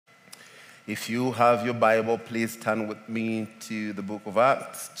If you have your Bible, please turn with me to the book of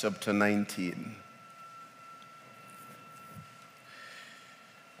Acts, chapter 19.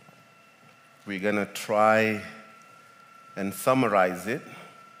 We're going to try and summarize it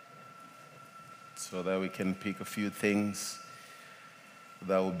so that we can pick a few things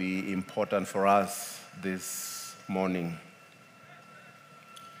that will be important for us this morning.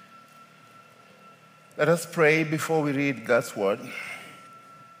 Let us pray before we read God's word.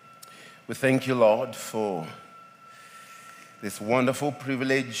 We thank you, Lord, for this wonderful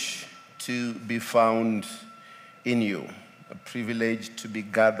privilege to be found in you, a privilege to be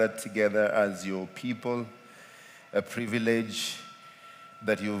gathered together as your people, a privilege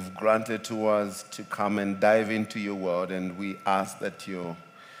that you've granted to us to come and dive into your word, and we ask that you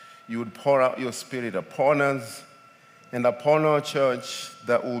would pour out your spirit upon us and upon our church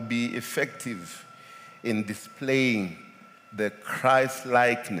that will be effective in displaying the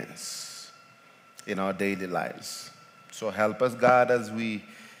Christ-likeness in our daily lives. So help us, God, as we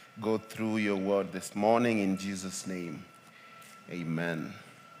go through your word this morning. In Jesus' name, amen.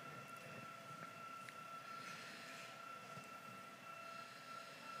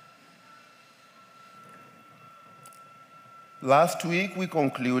 Last week, we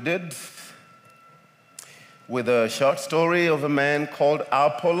concluded with a short story of a man called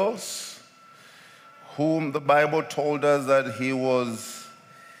Apollos, whom the Bible told us that he was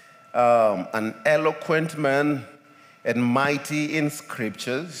an eloquent man and mighty in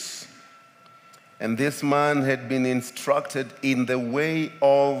scriptures. And this man had been instructed in the way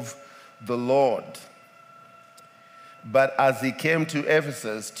of the Lord. But as he came to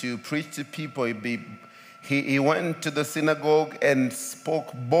Ephesus to preach to people, he went to the synagogue and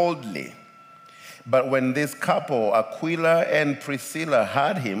spoke boldly. But when this couple, Aquila and Priscilla,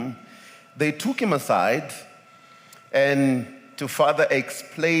 heard him, they took him aside and to further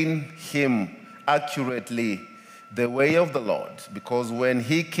explain him accurately the way of the Lord. Because when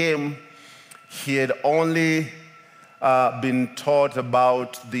he came, he had only been taught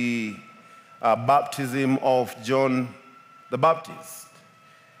about the baptism of John the Baptist.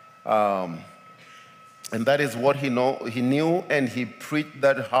 And that is what he knew, and he preached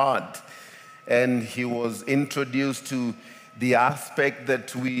that hard. And he was introduced to the aspect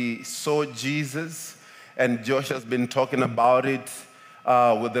that we saw Jesus, and Josh has been talking about it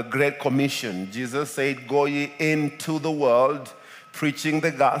with the Great Commission. Jesus said, "Go ye into the world, preaching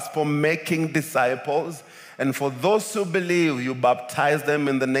the gospel, making disciples, and for those who believe, you baptize them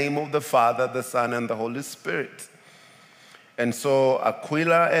in the name of the Father, the Son, and the Holy Spirit." And so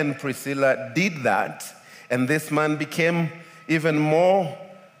Aquila and Priscilla did that, and this man became even more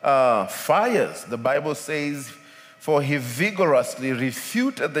fierce. The Bible says, "For he vigorously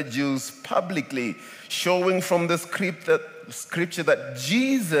refuted the Jews publicly, showing from the scripture that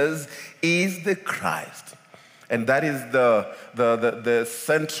Jesus is the Christ." And that is the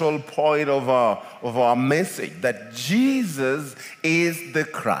central point of our message, that Jesus is the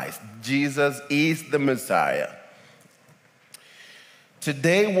Christ. Jesus is the Messiah.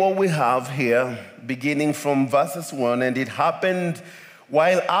 Today, what we have here, beginning from verses 1, and it happened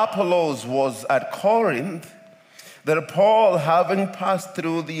while Apollos was at Corinth, that Paul, having passed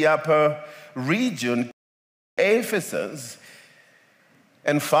through the upper region, Ephesus,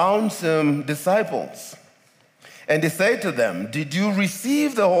 and found some disciples. And he said to them, "Did you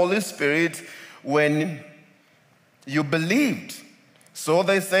receive the Holy Spirit when you believed?" So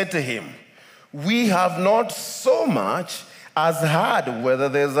they said to him, "We have not so much as heard whether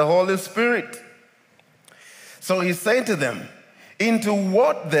there's a Holy Spirit." So he said to them, "Into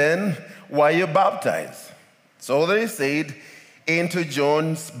what then were you baptized?" So they said, "Into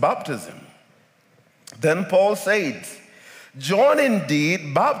John's baptism." Then Paul said, "John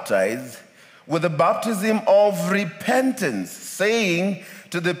indeed baptized with the baptism of repentance, saying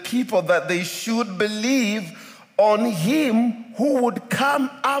to the people that they should believe on him who would come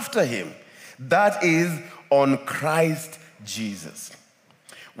after him, that is, on Christ Jesus."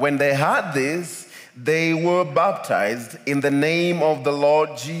 When they heard this, they were baptized in the name of the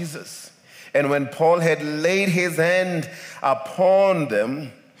Lord Jesus. And when Paul had laid his hand upon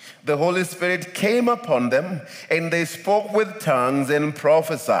them, the Holy Spirit came upon them, and they spoke with tongues and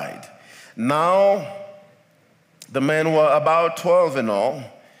prophesied. Now, the men were about 12 in all,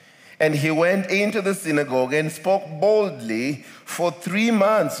 and he went into the synagogue and spoke boldly for 3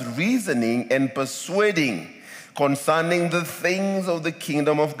 months, reasoning and persuading concerning the things of the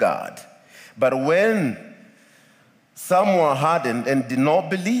kingdom of God. But when some were hardened and did not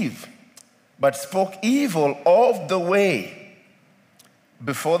believe, but spoke evil of the way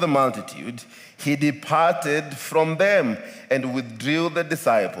before the multitude, he departed from them and withdrew the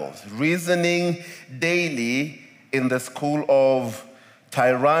disciples, reasoning daily in the school of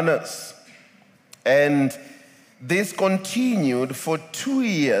Tyrannus. And this continued for 2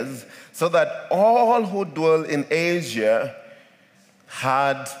 years, so that all who dwell in Asia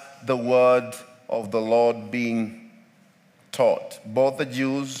had the word of the Lord being taught, both the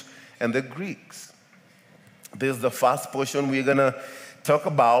Jews and the Greeks. This is the first portion we're going to talk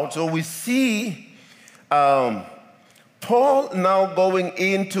about. So we see Paul now going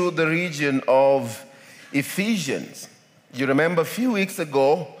into the region of Ephesians. You remember a few weeks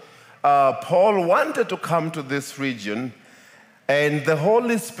ago, Paul wanted to come to this region, and the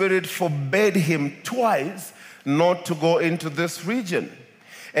Holy Spirit forbade him twice not to go into this region.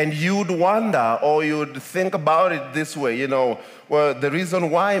 And you'd wonder, or you'd think about it this way, well, the reason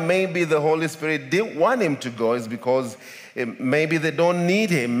why maybe the Holy Spirit didn't want him to go is because maybe they don't need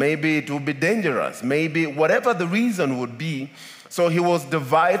him, maybe it would be dangerous, maybe whatever the reason would be. So he was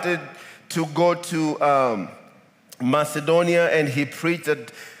divided to go to Macedonia, and he preached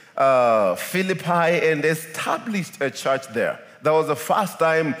at Philippi and established a church there. That was the first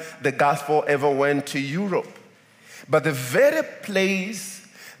time the gospel ever went to Europe. But the very place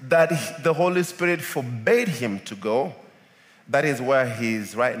that the Holy Spirit forbade him to go, that is where he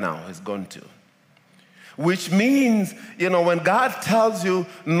is right now, he's gone to. Which means, when God tells you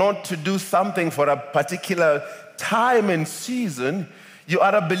not to do something for a particular time and season, you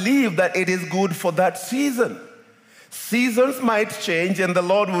ought to believe that it is good for that season. Seasons might change, and the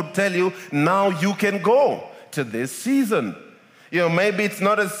Lord would tell you, now you can go to this season. Maybe it's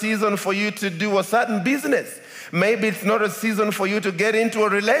not a season for you to do a certain business. Maybe it's not a season for you to get into a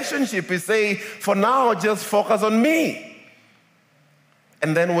relationship. You say, for now, just focus on me.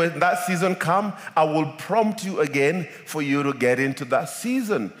 And then when that season comes, I will prompt you again for you to get into that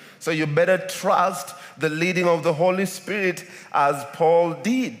season. So you better trust the leading of the Holy Spirit as Paul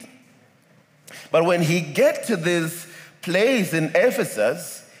did. But when he get to this place in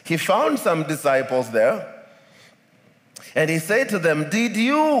Ephesus, he found some disciples there. And he said to them, did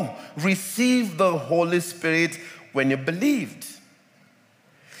you receive the Holy Spirit when you believed?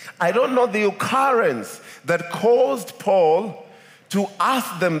 I don't know the occurrence that caused Paul to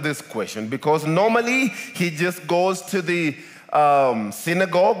ask them this question, because normally he just goes to the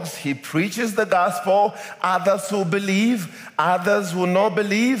synagogues, he preaches the gospel, others who believe, others who not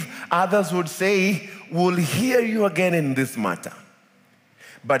believe, others would say, we'll hear you again in this matter.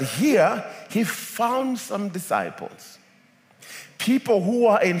 But here, he found some disciples, people who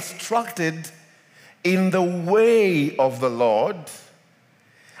are instructed in the way of the Lord,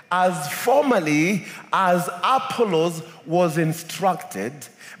 as formally as Apollos was instructed,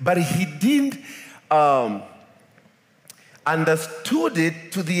 but he didn't understood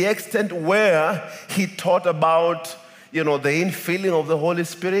it to the extent where he taught about, the infilling of the Holy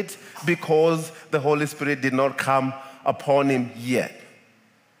Spirit, because the Holy Spirit did not come upon him yet.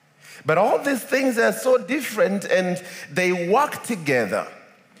 But all these things are so different, and they work together.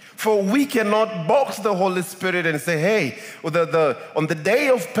 For we cannot box the Holy Spirit and say, hey, on the day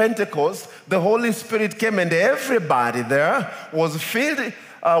of Pentecost, the Holy Spirit came and everybody there was filled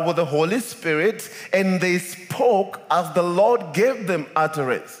with the Holy Spirit, and they spoke as the Lord gave them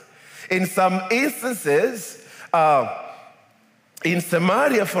utterance. In some instances, in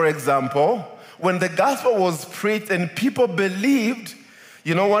Samaria, for example, when the gospel was preached and people believed,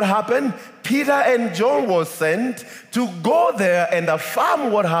 you know what happened? Peter and John were sent to go there and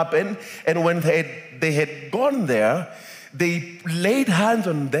affirm what happened. And when they had gone there, they laid hands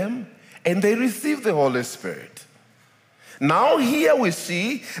on them and they received the Holy Spirit. Now here we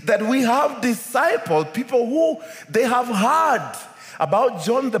see that we have disciples, people who they have heard about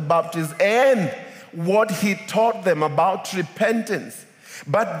John the Baptist and what he taught them about repentance.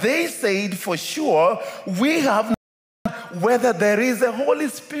 But they said for sure, we have whether there is a Holy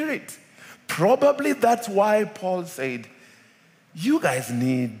Spirit. Probably that's why Paul said, you guys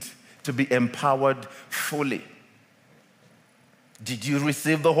need to be empowered fully. Did you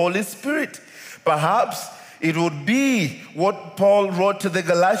receive the Holy Spirit? Perhaps it would be what Paul wrote to the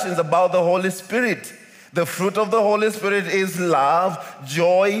Galatians about the Holy Spirit. The fruit of the Holy Spirit is love,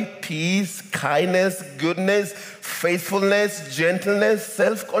 joy, peace, kindness, goodness, faithfulness, gentleness,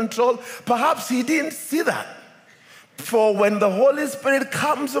 self-control. Perhaps he didn't see that. For when the Holy Spirit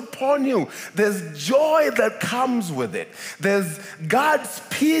comes upon you, there's joy that comes with it. There's God's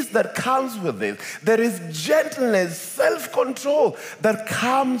peace that comes with it. There is gentleness, self-control that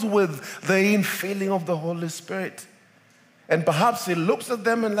comes with the infilling of the Holy Spirit. And perhaps he looks at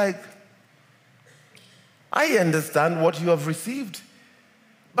them and like, I understand what you have received.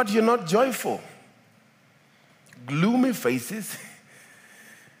 but you're not joyful. Gloomy faces.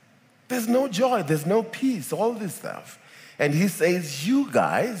 There's no joy, there's no peace, all this stuff. And he says, you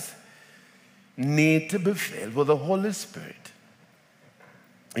guys need to be filled with the Holy Spirit.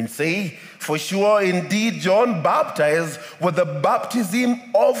 And say, for sure, indeed, John baptized with the baptism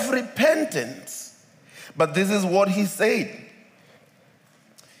of repentance. But this is what he said,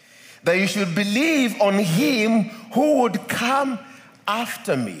 that you should believe on him who would come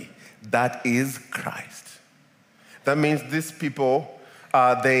after me, that is Christ. That means these people,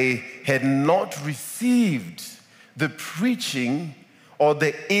 they had not received the preaching or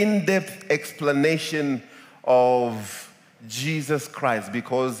the in-depth explanation of Jesus Christ,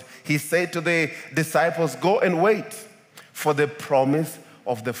 because he said to the disciples, go and wait for the promise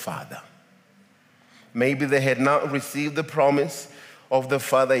of the Father. Maybe they had not received the promise of the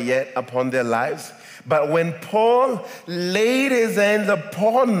Father yet upon their lives, but when Paul laid his hands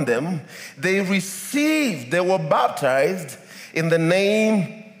upon them, they were baptized in the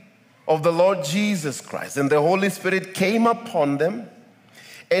name of the Lord Jesus Christ, and the Holy Spirit came upon them,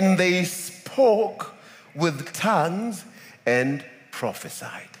 and they spoke with tongues and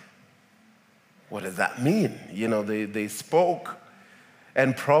prophesied. What does that mean? You know, they spoke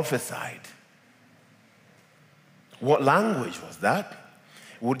and prophesied. What language was that?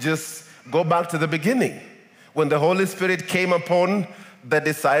 We'll just go back to the beginning. When the Holy Spirit came upon the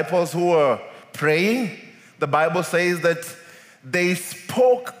disciples who were praying, the Bible says that they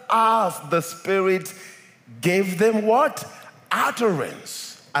spoke as the Spirit gave them what? Utterance.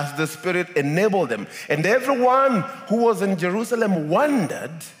 As the Spirit enabled them. And everyone who was in Jerusalem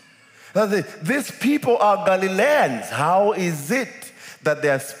wondered that these people are Galileans. How is it that they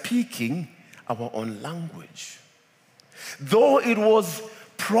are speaking our own language? Though it was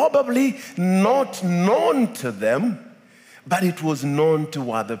probably not known to them, but it was known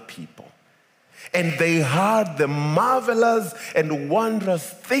to other people. And they heard the marvelous and wondrous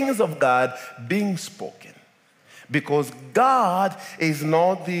things of God being spoken. Because God is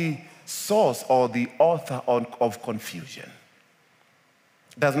not the source or the author of confusion.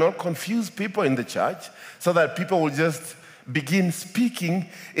 Does not confuse people in the church so that people will just begin speaking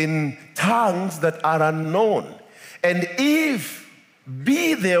in tongues that are unknown. And if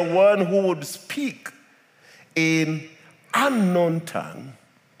be there one who would speak in unknown tongue,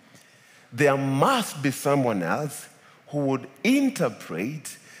 there must be someone else who would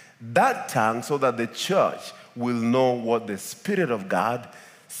interpret that tongue so that the church will know what the Spirit of God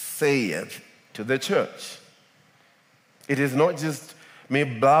saith to the church. It is not just me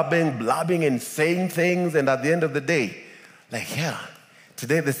blabbing and saying things, and at the end of the day, like, yeah,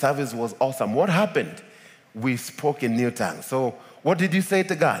 today the service was awesome. What happened? We spoke in new tongues. So what did you say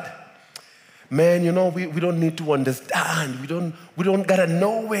to God? Man, you know, we don't need to understand. We don't gotta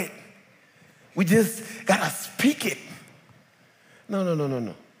know it. We just gotta speak it.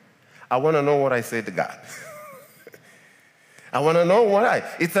 No. I wanna know what I say to God. I want to know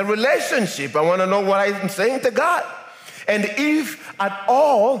it's a relationship. I want to know what I'm saying to God. And if at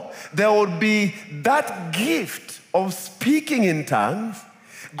all there would be that gift of speaking in tongues,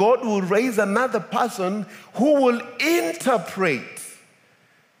 God will raise another person who will interpret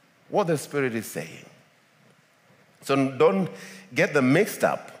what the Spirit is saying. So don't get them mixed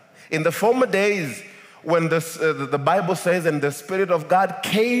up. In the former days, when the Bible says, and the Spirit of God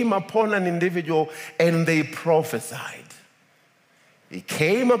came upon an individual and they prophesied. He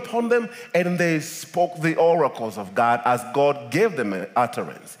came upon them and they spoke the oracles of God as God gave them an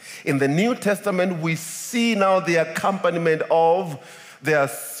utterance. In the New Testament, we see now the accompaniment of their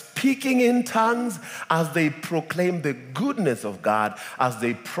speaking in tongues as they proclaim the goodness of God, as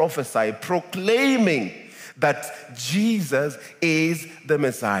they prophesy, proclaiming that Jesus is the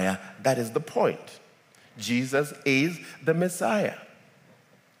Messiah. That is the point. Jesus is the Messiah.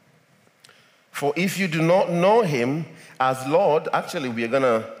 For if you do not know him as Lord, actually we're going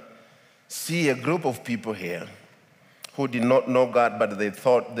to see a group of people here who did not know God, but they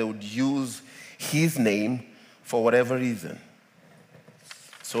thought they would use his name for whatever reason.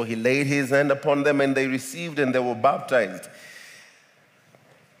 So he laid his hand upon them and they received and they were baptized.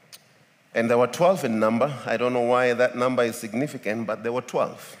 And there were 12 in number. I don't know why that number is significant, but there were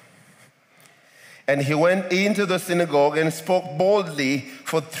 12. And he went into the synagogue and spoke boldly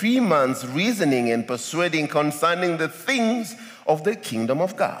for 3 months, reasoning and persuading concerning the things of the kingdom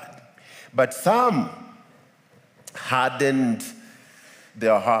of God. But some hardened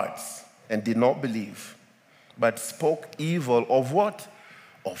their hearts and did not believe, but spoke evil of what?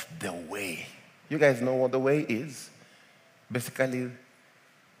 Of the way. You guys know what the way is? Basically,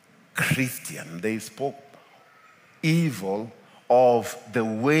 Christian. They spoke evil of the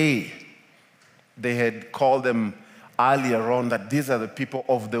way. They had called them earlier on that these are the people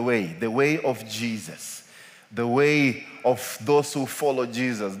of the way of Jesus, the way of those who follow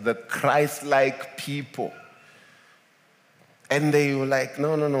Jesus, the Christ-like people. And they were like,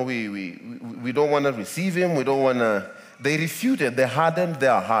 no, we don't want to receive him. We don't want to. They refuted. They hardened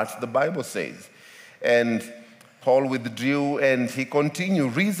their hearts, the Bible says. And Paul withdrew, and he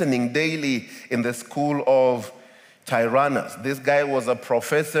continued reasoning daily in the school of Tyrannus. This guy was a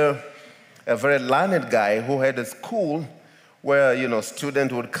professor, a very learned guy who had a school where,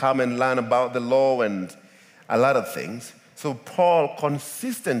 students would come and learn about the law and a lot of things. So Paul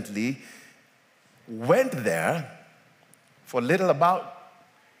consistently went there for little about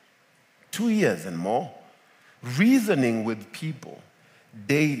 2 years and more, reasoning with people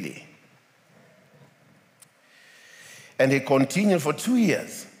daily. And he continued for 2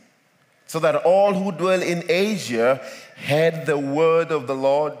 years, so that all who dwell in Asia had the word of the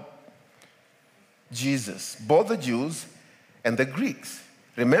Lord Jesus, both the Jews and the Greeks.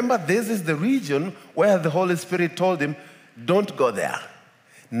 Remember, this is the region where the Holy Spirit told him, don't go there.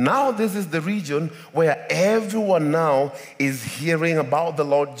 Now this is the region where everyone now is hearing about the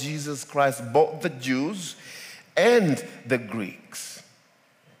Lord Jesus Christ, both the Jews and the Greeks.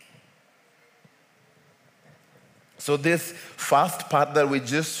 So this first part that we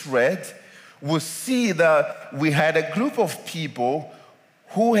just read, we see that we had a group of people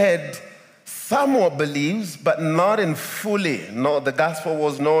who had somewhat beliefs, but not in fully. No, the gospel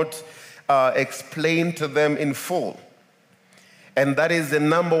was not explained to them in full. And that is the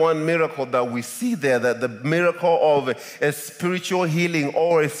number one miracle that we see there, that the miracle of a spiritual healing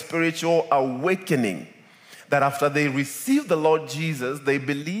or a spiritual awakening. That after they received the Lord Jesus, they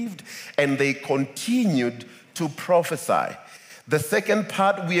believed and they continued to prophesy. The second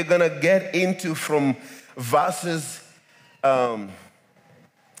part we are going to get into from verses 11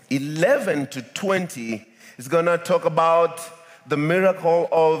 to 20 is going to talk about the miracle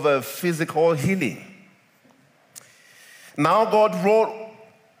of physical healing. Now God wrought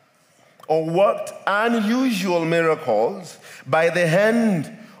or worked unusual miracles by the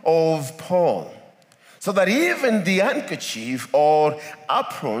hand of Paul, so that even the handkerchief or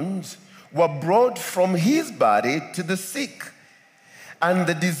aprons were brought from his body to the sick, and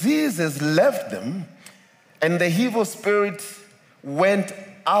the diseases left them, and the evil spirit went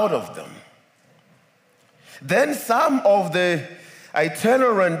out of them. Then some of the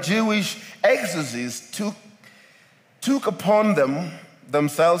itinerant Jewish exorcists took upon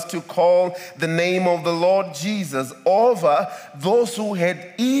themselves to call the name of the Lord Jesus over those who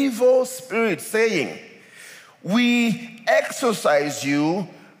had evil spirits, saying, we exorcise you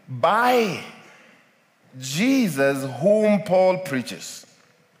by Jesus whom Paul preaches.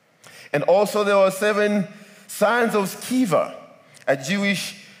 And also there were 7 sons of Sceva, a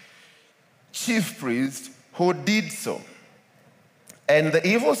Jewish chief priest, who did so. And the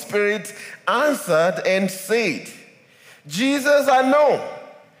evil spirit answered and said, Jesus I know,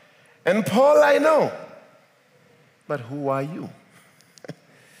 and Paul I know, but who are you?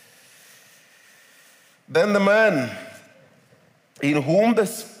 Then the man in whom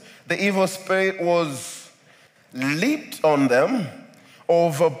the evil spirit was leaped on them,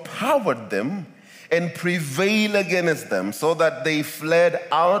 overpowered them, and prevailed against them, so that they fled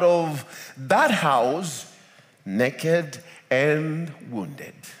out of that house naked and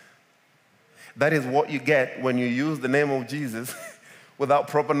wounded. That is what you get when you use the name of Jesus without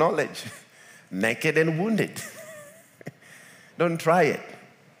proper knowledge. Naked and wounded. Don't try it.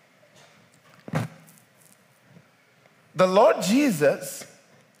 The Lord Jesus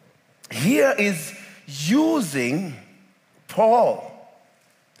here is using Paul.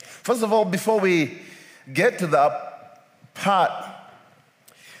 First of all, before we get to that part,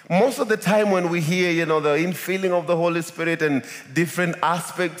 most of the time when we hear, the infilling of the Holy Spirit and different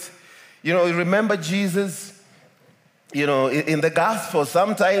aspects, remember Jesus, in the gospel,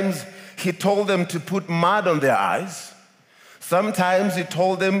 sometimes he told them to put mud on their eyes. Sometimes he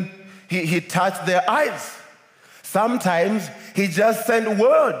told them, he touched their eyes. Sometimes he just sent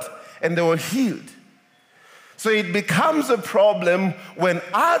word and they were healed. So it becomes a problem when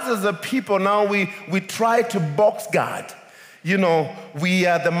us as a people now we try to box God. We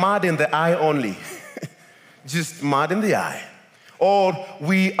are the mud in the eye only. Just mud in the eye. Or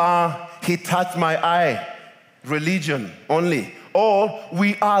we are, he touched my eye, religion only. Or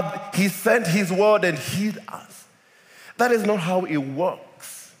we are, he sent his word and healed us. That is not how it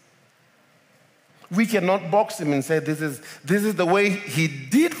works. We cannot box him and say, this is the way he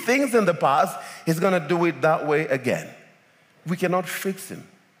did things in the past, he's going to do it that way again. We cannot fix him.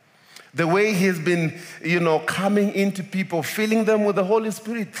 The way he's been, coming into people, filling them with the Holy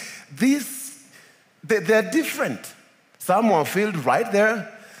Spirit. They're different. Some were filled right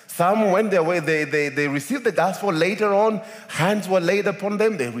there. Some went their way. They received the gospel later on. Hands were laid upon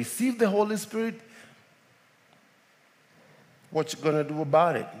them. They received the Holy Spirit. What you going to do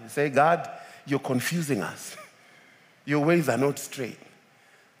about it? You say, God, you're confusing us. Your ways are not straight.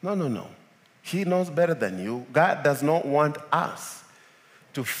 No. He knows better than you. God does not want us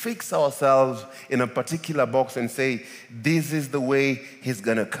to fix ourselves in a particular box and say, this is the way he's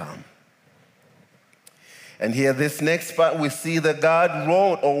going to come. And here, this next part, we see that God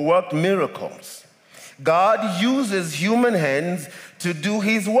wrought or worked miracles. God uses human hands to do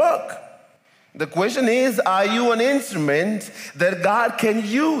his work. The question is, are you an instrument that God can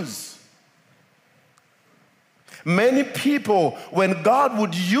use? Many people, when God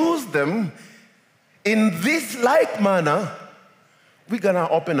would use them in this like manner, we're going to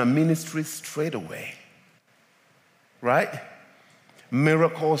open a ministry straight away. Right?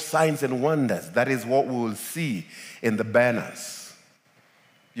 Miracles, signs, and wonders. That is what we will see in the banners.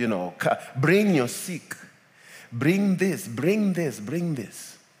 Bring your sick. Bring this, bring this, bring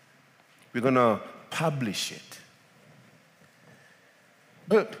this. We're going to publish it.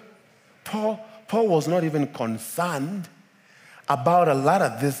 But Paul was not even concerned about a lot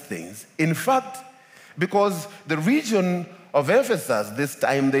of these things. In fact, because the region of Ephesus this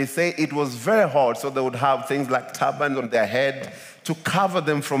time, they say it was very hot, so they would have things like turbans on their head to cover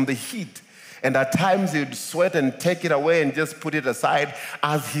them from the heat. And at times he'd sweat and take it away and just put it aside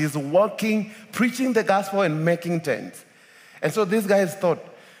as he's working, preaching the gospel and making tents. And so these guys thought,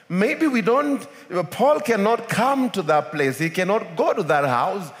 maybe Paul cannot come to that place. He cannot go to that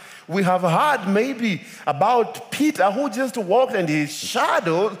house. We have heard maybe about Peter who just walked and his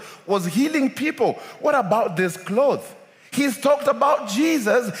shadow was healing people. What about this cloth? He's talked about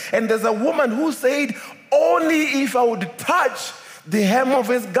Jesus, and there's a woman who said, only if I would touch the hem of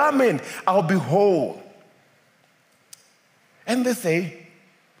his garment, I'll be whole. And they say,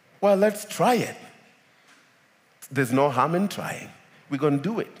 well, let's try it. There's no harm in trying. We're going to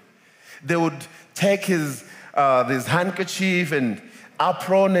do it. They would take this handkerchief and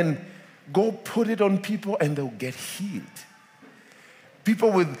apron and go put it on people, and they'll get healed.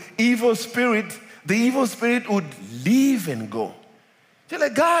 People with evil spirit, the evil spirit would leave and go. They're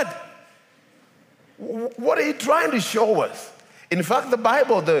like, God, what are you trying to show us? In fact, the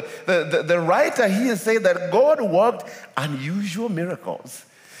Bible, the writer here says that God worked unusual miracles.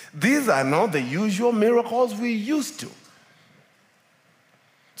 These are not the usual miracles we're used to.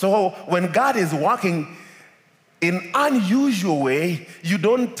 So when God is working in unusual way, you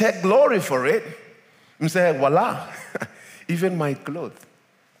don't take glory for it. You say, voila, even my clothes.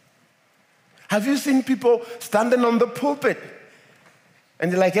 Have you seen people standing on the pulpit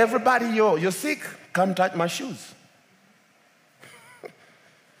and they're like, everybody, you're sick, come touch my shoes.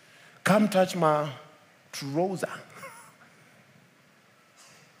 Come touch my trouser.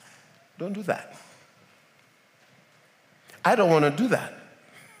 Don't do that. I don't want to do that.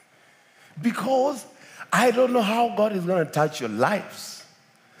 Because I don't know how God is going to touch your lives.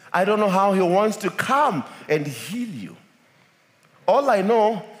 I don't know how he wants to come and heal you. All I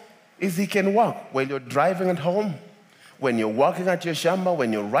know is he can work when you're driving at home, when you're working at your shamba,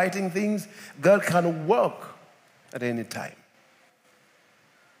 when you're writing things. God can work at any time.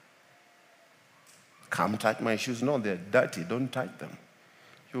 Come touch my shoes. No, they're dirty. Don't touch them.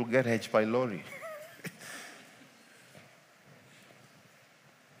 You'll get H. pylori.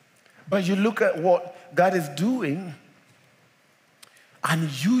 But you look at what God is doing,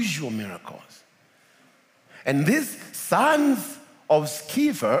 unusual miracles. And these sons of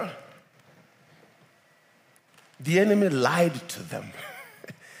Sceva, the enemy lied to them.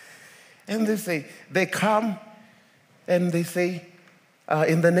 And they come and they say,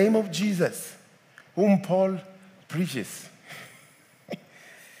 in the name of Jesus, whom Paul preaches.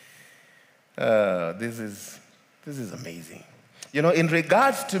 This is amazing. In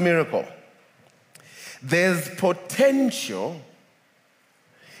regards to miracle, there's potential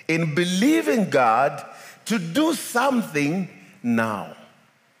in believing God to do something now.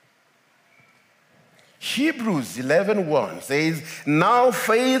 Hebrews 11:1 says, now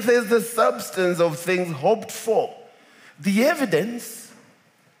faith is the substance of things hoped for, the evidence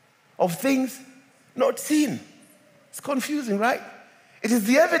of things not seen. It's confusing, right? It is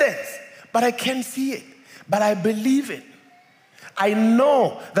the evidence, but I can't see it, but I believe it. I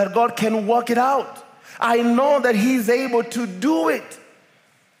know that God can work it out. I know that he's able to do it.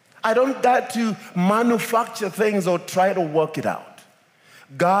 I don't got to manufacture things or try to work it out.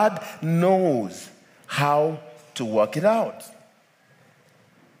 God knows how to work it out.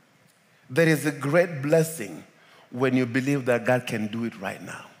 There is a great blessing when you believe that God can do it right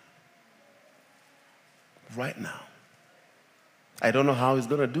now. Right now. I don't know how He's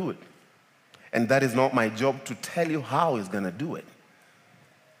going to do it. And that is not my job to tell you how He's going to do it.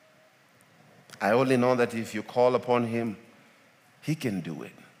 I only know that if you call upon Him, He can do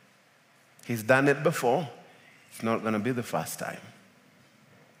it. He's done it before. It's not going to be the first time.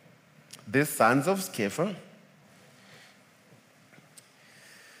 These sons of Sceva,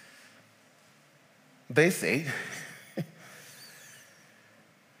 they say,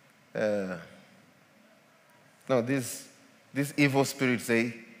 these evil spirits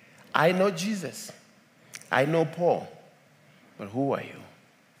say, I know Jesus, I know Paul, but who are you?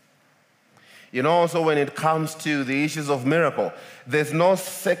 You know, also when it comes to the issues of miracle, there's no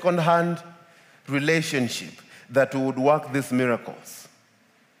second-hand relationship that would work these miracles.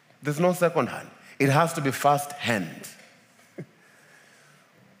 There's no second-hand. It has to be first-hand.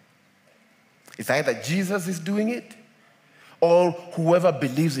 It's either Jesus is doing it or whoever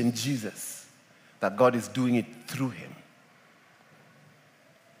believes in Jesus, that God is doing it through him.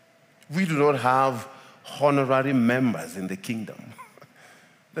 We do not have honorary members in the kingdom.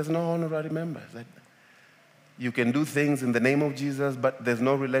 There's no honorary members. You can do things in the name of Jesus, but there's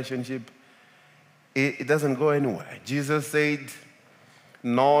no relationship. It doesn't go anywhere. Jesus said,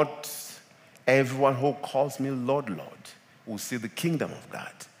 not everyone who calls me Lord, Lord will see the kingdom of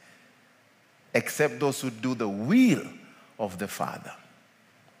God, except those who do the will of the Father.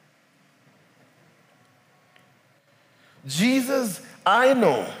 Jesus, I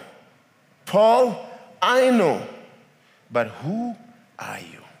know. Paul, I know. But who are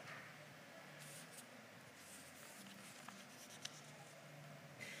you?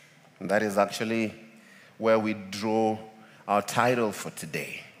 And that is actually where we draw our title for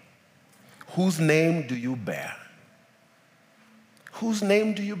today. Whose name do you bear? Whose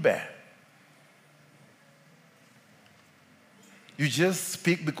name do you bear? You just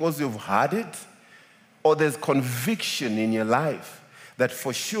speak because you've heard it, or there's conviction in your life that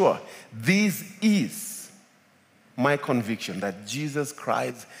for sure this is my conviction that Jesus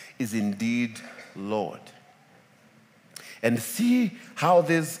Christ is indeed Lord. And see how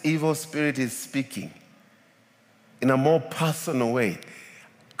this evil spirit is speaking in a more personal way.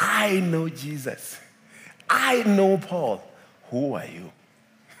 I know Jesus. I know Paul. Who are you?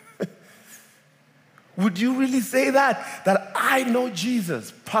 Would you really say that? That I know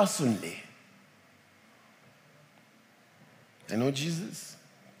Jesus personally. I know Jesus.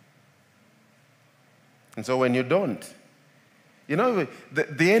 And so when you don't, you know,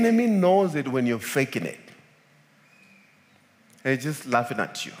 the enemy knows it when you're faking it. They're just laughing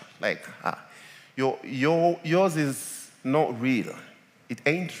at you. Like, yours is not real. It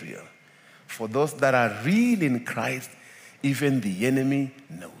ain't real. For those that are real in Christ, even the enemy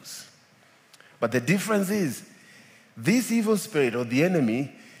knows. But the difference is, this evil spirit or the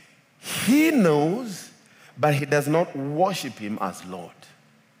enemy, he knows, but he does not worship him as Lord.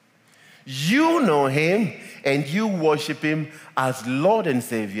 You know him and you worship him as Lord and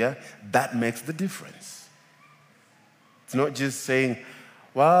Savior. That makes the difference. It's not just saying,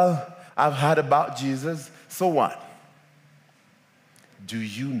 well, I've heard about Jesus, so what? Do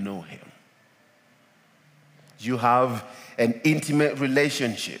you know him? You have an intimate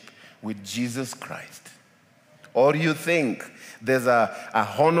relationship with Jesus Christ? Or you think there's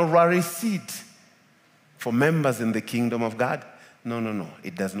a honorary seat for members in the kingdom of God? No.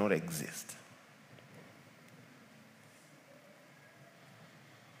 It does not exist.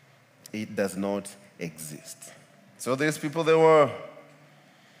 It does not exist. So these people, they were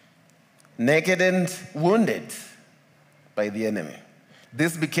naked and wounded by the enemy.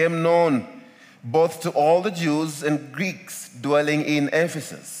 This became known both to all the Jews and Greeks dwelling in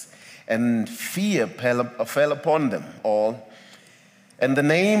Ephesus, and fear fell upon them all. And the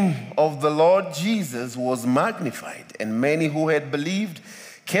name of the Lord Jesus was magnified, and many who had believed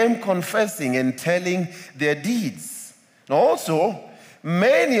came confessing and telling their deeds. Also,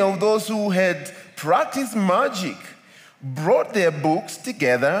 many of those who had practiced magic brought their books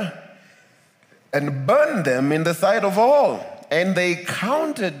together and burned them in the sight of all. And they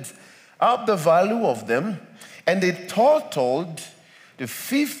counted up the value of them, and it totaled to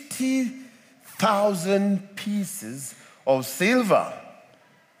 50,000 pieces of silver.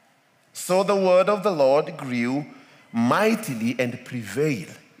 So the word of the Lord grew mightily and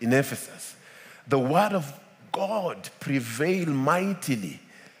prevailed in Ephesus. The word of God prevailed mightily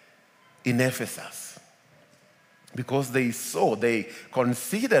in Ephesus because they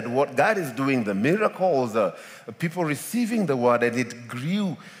considered what God is doing, the miracles, the people receiving the word, and it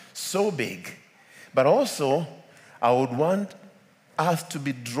grew so big. But also, I us to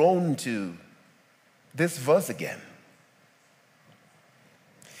be drawn to this verse again.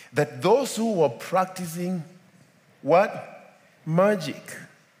 That those who were practicing what? Magic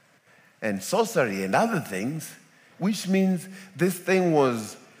and sorcery and other things, which means this thing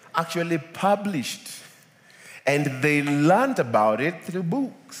was actually published and they learned about it through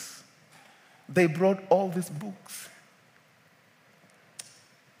books. They brought all these books.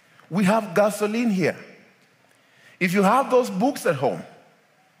 We have gasoline here. If you have those books at home,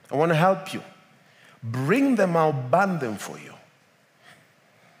 I want to help you. Bring them, I'll burn them for you.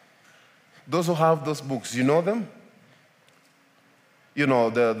 Those who have those books, you know them? You know,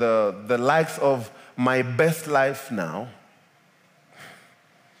 the likes of My Best Life Now.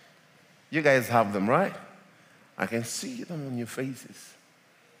 You guys have them, right? I can see them on your faces.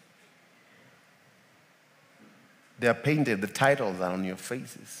 They are painted, the titles are on your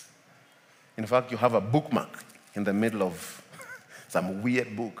faces. In fact, you have a bookmark in the middle of some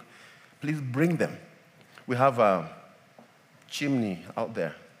weird book. Please bring them. We have a chimney out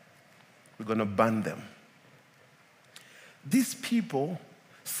there. We're going to burn them. These people,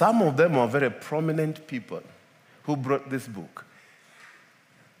 some of them are very prominent people who brought this book.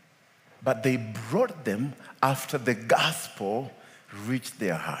 But they brought them after the gospel reached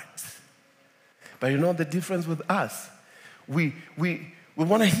their hearts. But you know the difference with us? We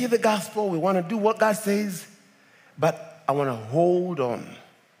want to hear the gospel, we want to do what God says, but I want to hold on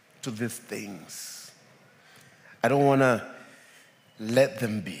to these things. I don't want to let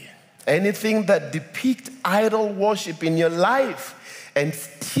them be. Anything that depicts idol worship in your life and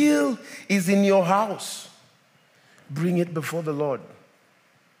still is in your house, bring it before the Lord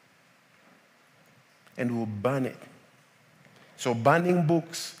and we'll burn it. So burning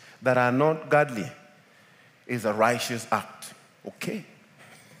books that are not godly is a righteous act. Okay?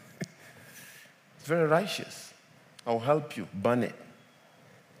 It's very righteous. I'll help you burn it.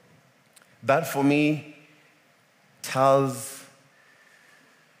 That for me tells,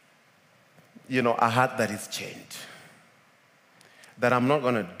 a heart that is changed. That I'm not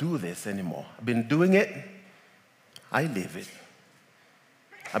going to do this anymore. I've been doing it. I live it.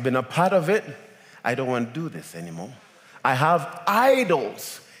 I've been a part of it. I don't want to do this anymore. I have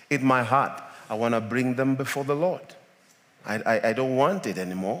idols in my heart. I want to bring them before the Lord. I don't want it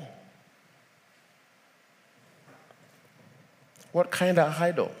anymore. What kind of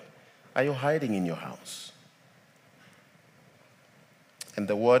idol are you hiding in your house? And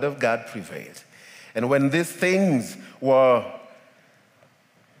the word of God prevailed. And when these things were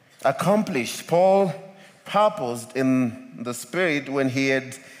accomplished, Paul purposed in the Spirit when he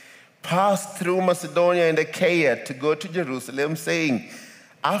had passed through Macedonia and Achaia to go to Jerusalem, saying,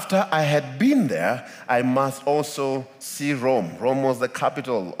 after I had been there, I must also see Rome. Rome was the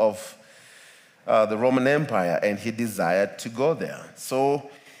capital of the Roman Empire, and he desired to go there.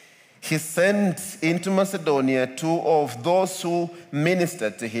 So he sent into Macedonia two of those who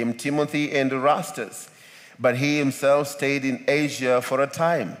ministered to him, Timothy and Erastus. But he himself stayed in Asia for a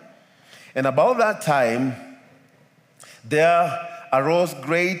time. And about that time, there arose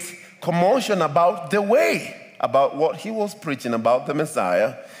great commotion about the way, about what he was preaching about the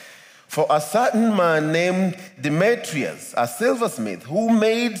Messiah. For a certain man named Demetrius, a silversmith, who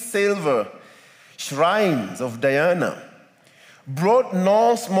made silver shrines of Diana, brought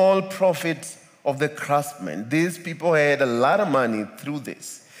no small profit of the craftsmen. These people had a lot of money through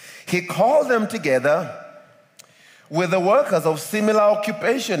this. He called them together with the workers of similar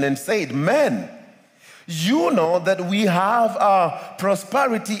occupation and said, men, you know that we have our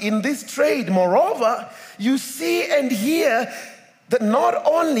prosperity in this trade. Moreover, you see and hear that not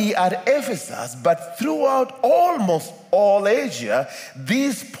only at Ephesus, but throughout almost all Asia,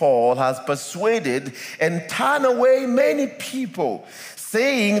 this Paul has persuaded and turned away many people,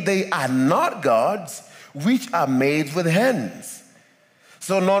 saying they are not gods which are made with hands.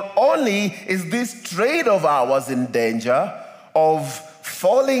 So not only is this trade of ours in danger of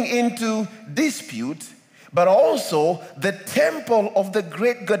falling into dispute, but also the temple of the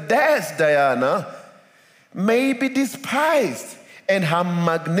great goddess Diana may be despised, and her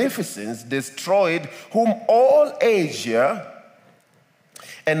magnificence destroyed, whom all Asia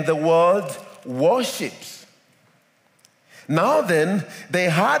and the world worships. Now then, they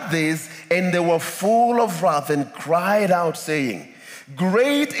heard this, and they were full of wrath and cried out, saying,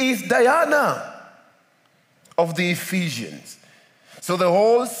 great is Diana of the Ephesians. So the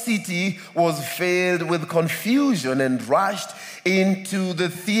whole city was filled with confusion and rushed into the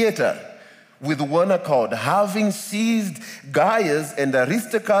theater with one accord, having seized Gaius and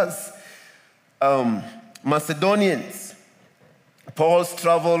Aristarchus, Macedonians, Paul's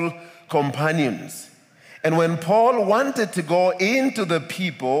travel companions, And when Paul wanted to go into the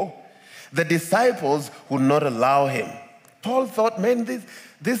people, the disciples would not allow him. Paul thought, man,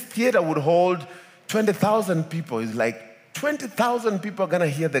 this theater would hold 20,000 people. It's like 20,000 people are going to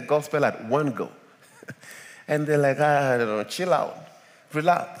hear the gospel at one go. And they're like, I don't know, chill out,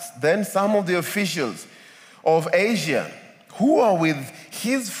 relax. Then some of the officials of Asia, who are with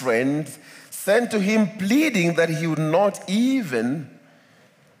his friends, sent to him pleading that he would not even,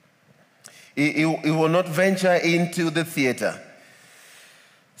 he will not venture into the theater.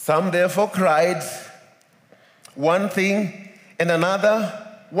 Some therefore cried one thing and another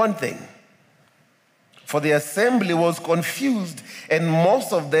one thing. For the assembly was confused, and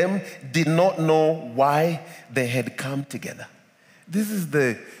most of them did not know why they had come together. This is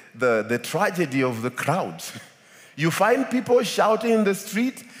the tragedy of the crowds. You find people shouting in the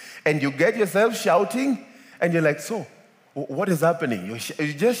street, and you get yourself shouting, and you're like, so, what is happening?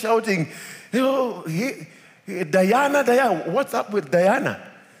 You're just shouting, Diana, what's up with Diana?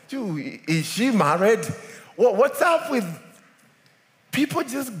 Is she married? What's up with people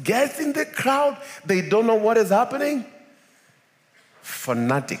just get in the crowd? They don't know what is happening.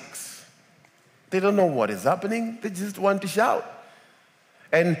 Fanatics. They don't know what is happening. They just want to shout.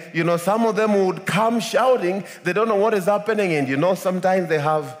 And, some of them would come shouting. They don't know what is happening. And, sometimes they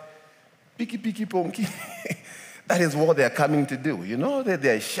have picky, picky, ponky. That is what they're coming to do.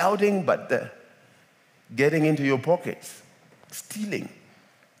 They're shouting, but they're getting into your pockets, stealing.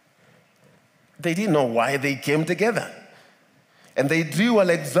 They didn't know why they came together. And they drew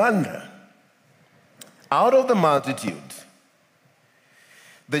Alexander out of the multitude,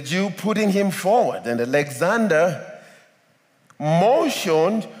 the Jew putting him forward. And Alexander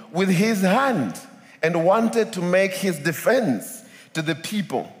motioned with his hand and wanted to make his defense to the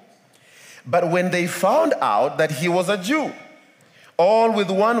people. But when they found out that he was a Jew, all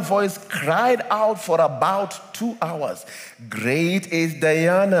with one voice cried out for about 2 hours, "Great is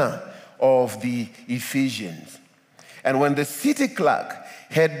Diana of the Ephesians." And when the city clerk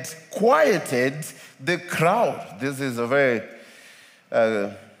had quieted the crowd, this is a very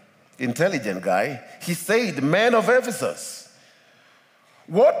intelligent guy, he said, "Men of Ephesus,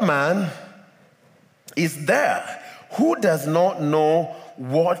 what man is there who does not know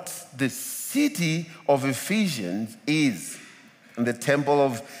what the city of Ephesians is, and the temple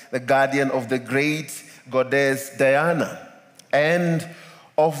of the guardian of the great goddess Diana, and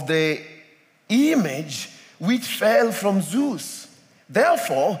of the image which fell from Zeus?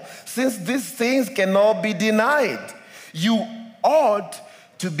 Therefore, since these things cannot be denied, you ought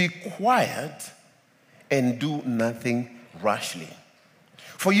to be quiet and do nothing rashly.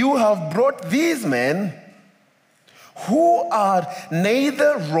 For you have brought these men who are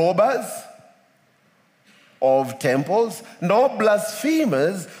neither robbers of temples nor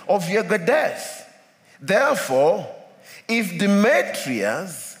blasphemers of your goddess. Therefore, if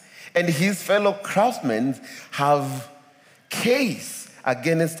Demetrius and his fellow craftsmen have case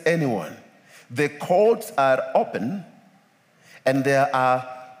against anyone, the courts are open and there are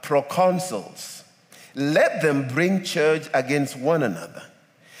proconsuls. Let them bring charge against one another.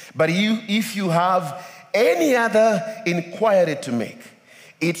 But if you have any other inquiry to make,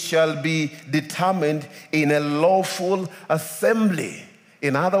 it shall be determined in a lawful assembly.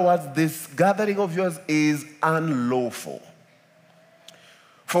 In other words, this gathering of yours is unlawful.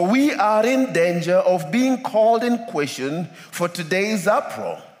 For we are in danger of being called in question for today's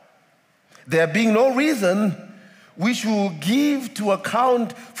uproar, there being no reason which will give to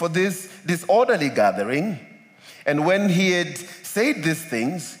account for this disorderly gathering. And when he had said these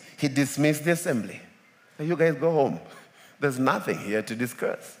things, he dismissed the assembly. You guys go home. There's nothing here to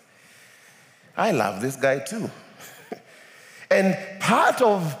discuss. I love this guy too. And part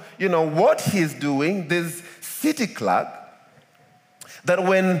of, what he's doing, this city clerk, that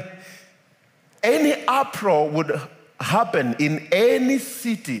when any uproar would happen in any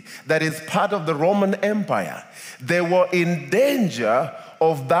city that is part of the Roman Empire, they were in danger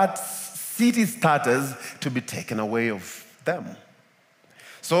of that city status to be taken away of them.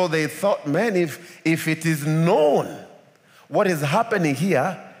 So they thought, man, if it is known what is happening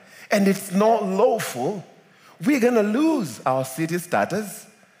here and it's not lawful, we're going to lose our city status.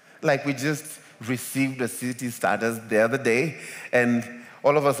 Like we just received a city status the other day, and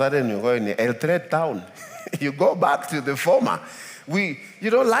all of a sudden you go in the El Tret town. You go back to the former. You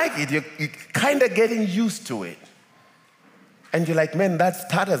don't like it. You're kind of getting used to it. And you're like, man, that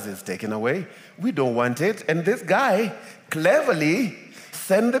status is taken away. We don't want it. And this guy cleverly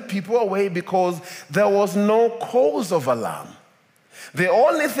sent the people away because there was no cause of alarm. The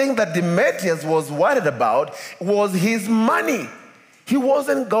only thing that Demetrius was worried about was his money. He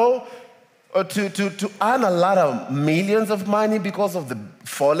wasn't or to earn a lot of millions of money because of the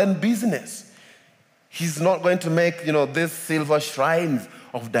fallen business. He's not going to make, these silver shrines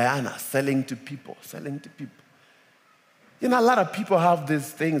of Diana selling to people. A lot of people have these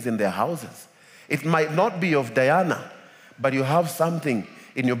things in their houses. It might not be of Diana, but you have something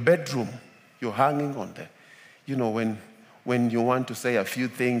in your bedroom you're hanging on there. When you want to say a few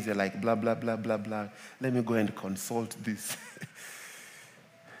things, you're like, blah, blah, blah, blah, blah. Let me go and consult this.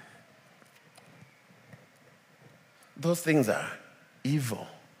 Those things are evil.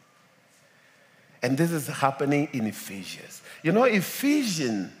 And this is happening in Ephesus.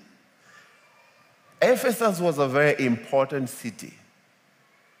 Ephesus was a very important city.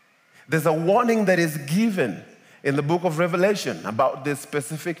 There's a warning that is given in the book of Revelation about this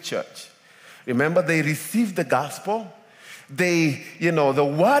specific church. Remember, they received the gospel. The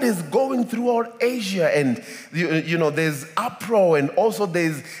word is going throughout Asia, and there's uproar, and also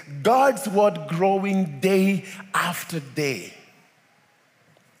there's God's word growing day after day.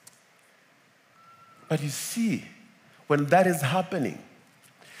 But you see, when that is happening,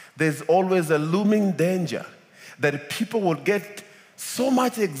 there's always a looming danger that people will get so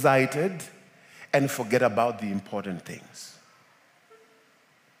much excited and forget about the important things.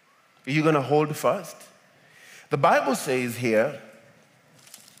 Are you going to hold fast? The Bible says here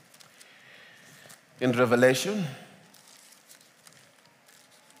in Revelation,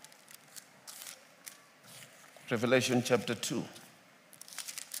 chapter 2.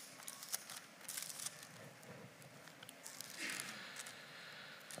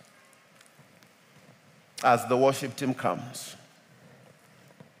 As the worship team comes.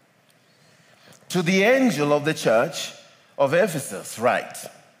 To the angel of the church of Ephesus, write,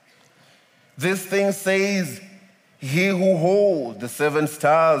 this thing says, he who holds the 7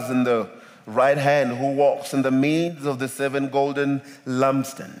 stars in the right hand, who walks in the midst of the 7 golden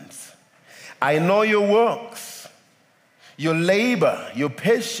lampstands. I know your works, your labor, your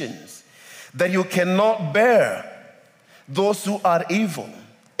patience, that you cannot bear those who are evil,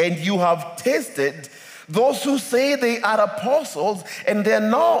 and you have tasted those who say they are apostles and they're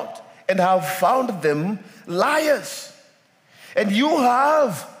not, and have found them liars. And you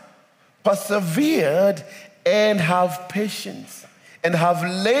have persevered and have patience, and have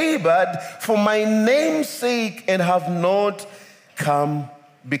labored for my name's sake, and have not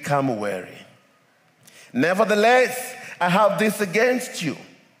become weary. Nevertheless, I have this against you,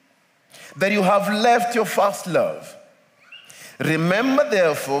 that you have left your first love. Remember,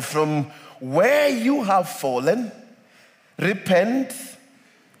 therefore, from where you have fallen, repent,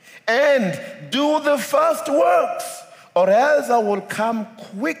 and do the first works, or else I will come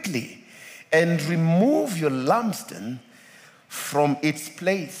quickly and remove your lampstand from its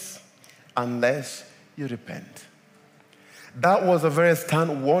place, unless you repent. That was a very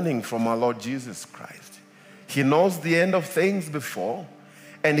stern warning from our Lord Jesus Christ. He knows the end of things before,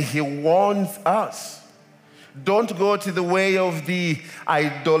 and he warns us. Don't go to the way of the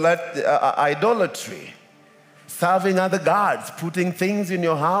idolatry, serving other gods, putting things in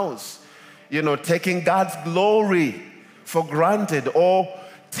your house, taking God's glory for granted, or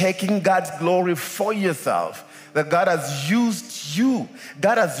taking God's glory for yourself. That God has used you.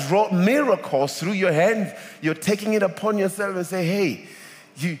 God has wrought miracles through your hands. You're taking it upon yourself and say, hey,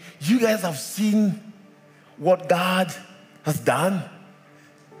 you guys have seen what God has done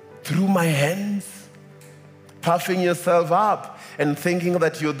through my hands. Puffing yourself up and thinking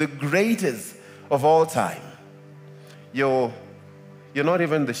that you're the greatest of all time. You're not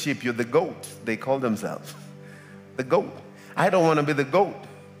even the sheep, you're the goat, they call themselves. The goat. I don't want to be the goat.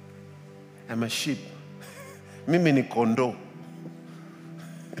 I'm a sheep. Mimi ni kondo.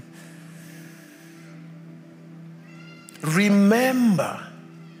 Remember,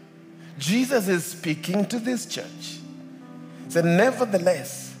 Jesus is speaking to this church. He said,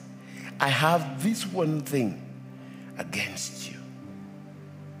 nevertheless, I have this one thing against you.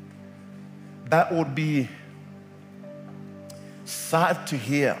 That would be sad to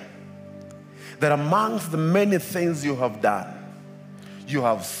hear, that amongst the many things you have done, you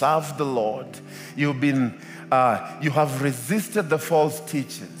have served the Lord, you have resisted the false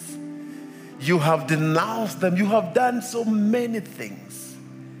teachers, you have denounced them, you have done so many things.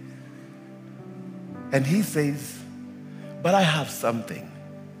 And he says, but I have something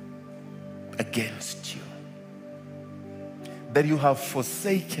against you, that you have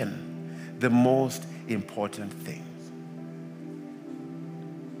forsaken the most important things.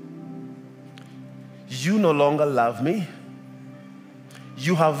 You no longer love me.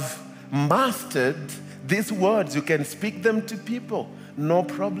 You have mastered these words. You can speak them to people, no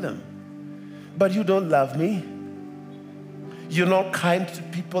problem. But you don't love me. You're not kind to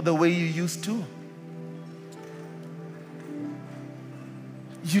people the way you used to.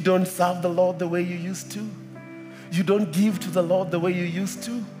 You don't serve the Lord the way you used to. You don't give to the Lord the way you used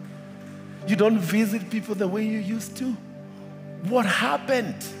to. You don't visit people the way you used to. What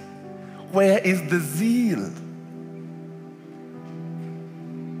happened? Where is the zeal?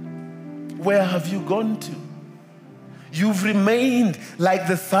 Where have you gone to? You've remained like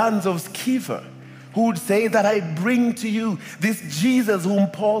the sons of Sceva, who would say that I bring to you this Jesus whom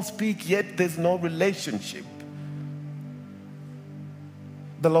Paul speaks, yet there's no relationship.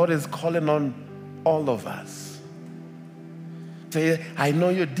 The Lord is calling on all of us. Say, I know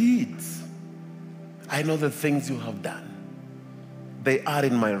your deeds. I know the things you have done. They are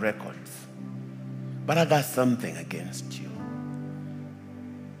in my records. But I got something against you.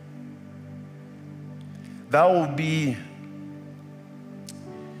 That would be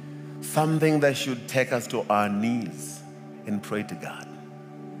something that should take us to our knees and pray to God.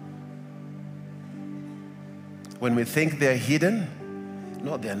 When we think they're hidden,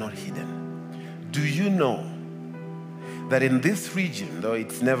 no, they're not hidden. Do you know that in this region, though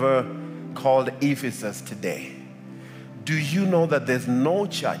it's never called Ephesus today, do you know that there's no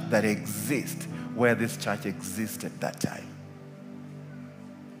church that exists where this church existed at that time?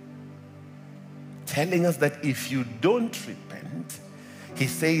 Telling us that if you don't repent, he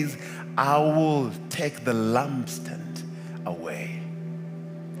says, I will take the lampstand away.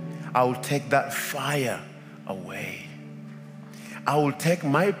 I will take that fire away. I will take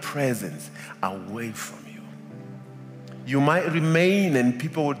my presence away from you. You might remain and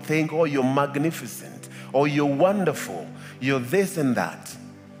people would think, oh, you're magnificent, or you're wonderful, you're this and that.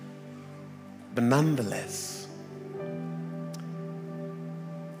 But nonetheless,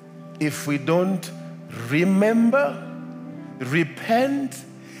 if we don't remember, repent,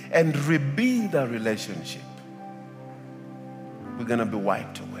 and rebuild our relationship, we're going to be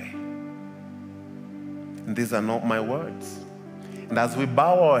wiped away. And these are not my words. And as we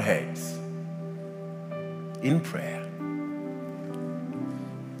bow our heads in prayer,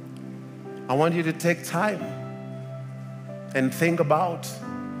 I want you to take time and think about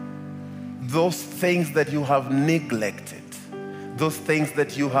those things that you have neglected, those things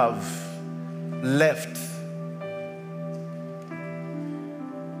that you have left.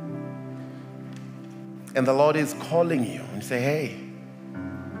 And the Lord is calling you and say, hey,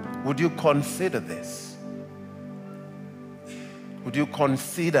 would you consider this? Would you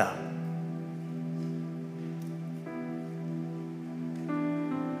consider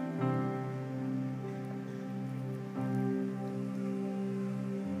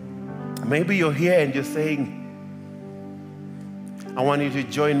maybe you're here and you're saying, I want you to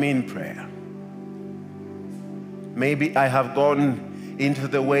join me in prayer. Maybe I have gone into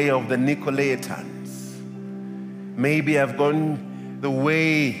the way of the Nicolaitans. Maybe I've gone the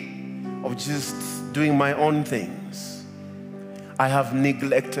way of just doing my own things. I have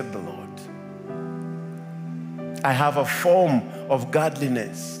neglected the Lord. I have a form of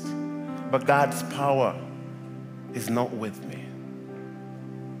godliness, but God's power is not with me.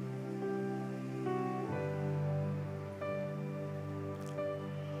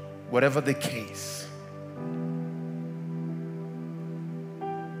 Whatever the case,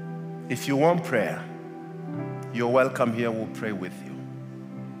 if you want prayer, you're welcome here. We'll pray with you.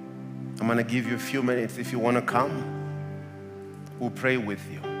 I'm going to give you a few minutes. If you want to come, we'll pray with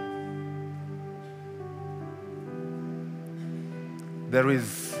you. There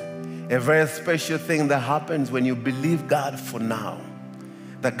is a very special thing that happens when you believe God for now,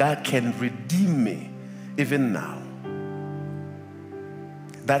 that God can redeem me even now.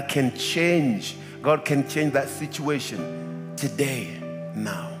 That can change. God can change that situation today,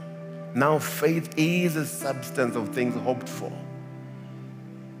 now. Now faith is a substance of things hoped for.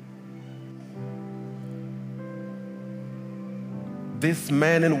 These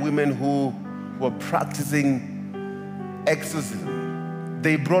men and women who were practicing exorcism,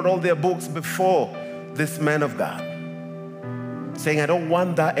 they brought all their books before this man of God, saying, I don't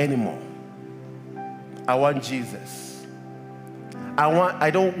want that anymore. I want Jesus. I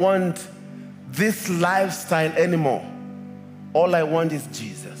don't want this lifestyle anymore. All I want is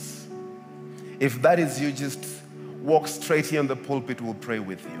Jesus. If that is you, just walk straight here in the pulpit. We'll pray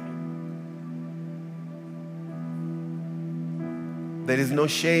with you. There is no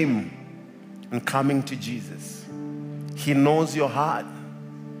shame in coming to Jesus. He knows your heart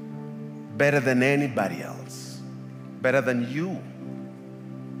better than anybody else, better than you.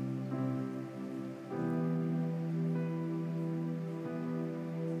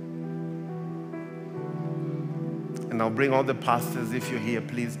 And I'll bring all the pastors. If you're here,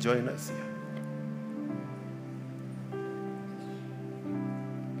 please join us here.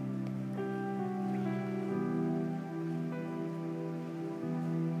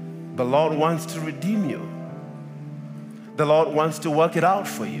 The Lord wants to redeem you. The Lord wants to work it out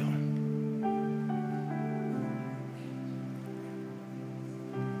for you.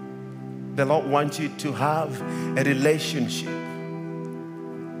 The Lord wants you to have a relationship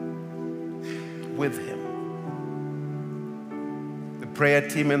with Him. The prayer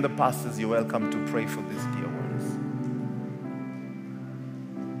team and the pastors, you're welcome to pray for these dear ones.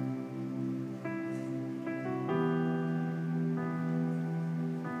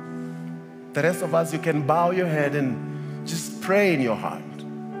 The rest of us, you can bow your head and just pray in your heart.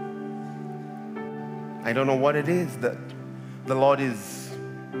 I don't know what it is that the Lord is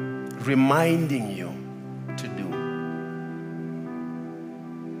reminding you to do.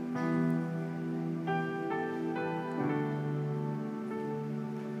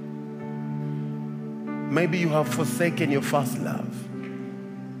 Maybe you have forsaken your first love.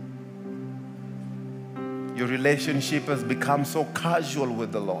 Your relationship has become so casual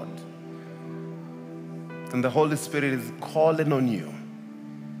with the Lord. And the Holy Spirit is calling on you.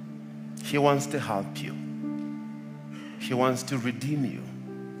 He wants to help you. He wants to redeem you.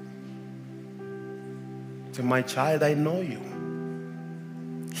 So, my child, I know you.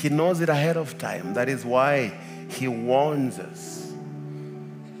 He knows it ahead of time. That is why He warns us.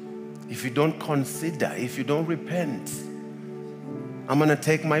 If you don't consider, if you don't repent, I'm going to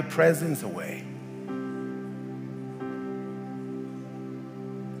take my presence away.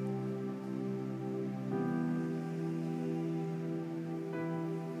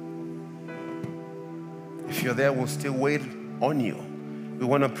 If you're there, we'll still wait on you. We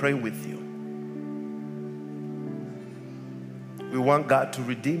want to pray with you. We want God to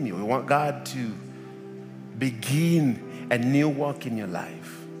redeem you. We want God to begin a new work in your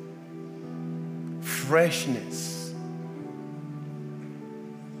life. Freshness.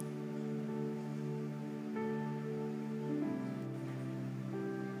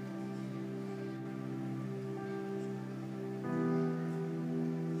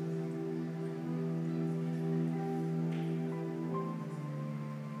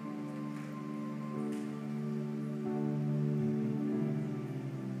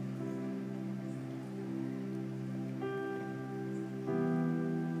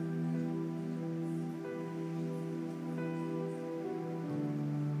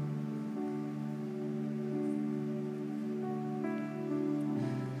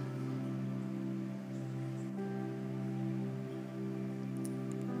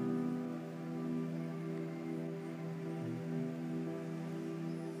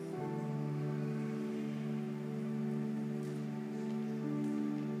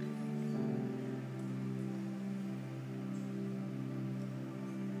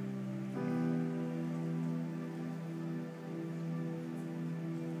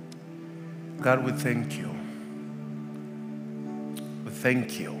 God, we thank you. We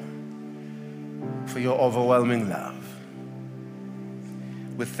thank you for your overwhelming love.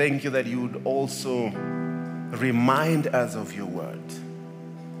 We thank you that you would also remind us of your word.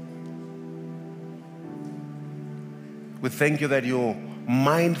 We thank you that you're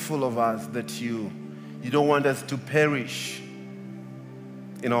mindful of us, that you don't want us to perish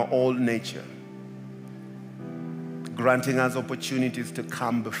in our old nature, granting us opportunities to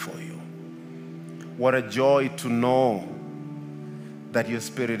come before you. What a joy to know that your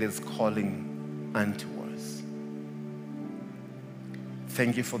Spirit is calling unto us.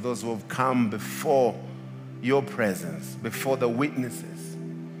 Thank you for those who have come before your presence, before the witnesses,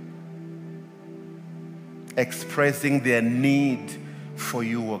 expressing their need for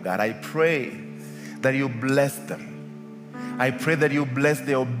you, oh God. I pray that you bless them. I pray that you bless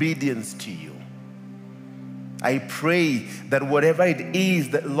their obedience to you. I pray that whatever it is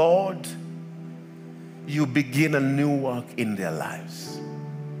that, Lord, you begin a new work in their lives.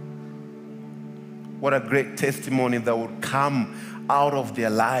 What a great testimony that would come out of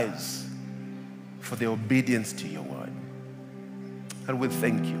their lives for their obedience to your word. And we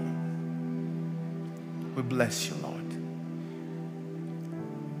thank you. We bless you, Lord.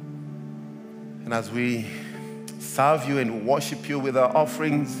 And as we serve you and worship you with our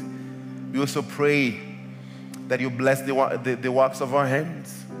offerings, we also pray that you bless the works of our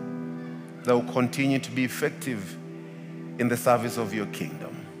hands, that will continue to be effective in the service of your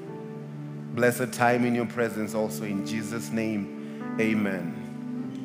kingdom. Blessed time in your presence also, in Jesus' name, amen.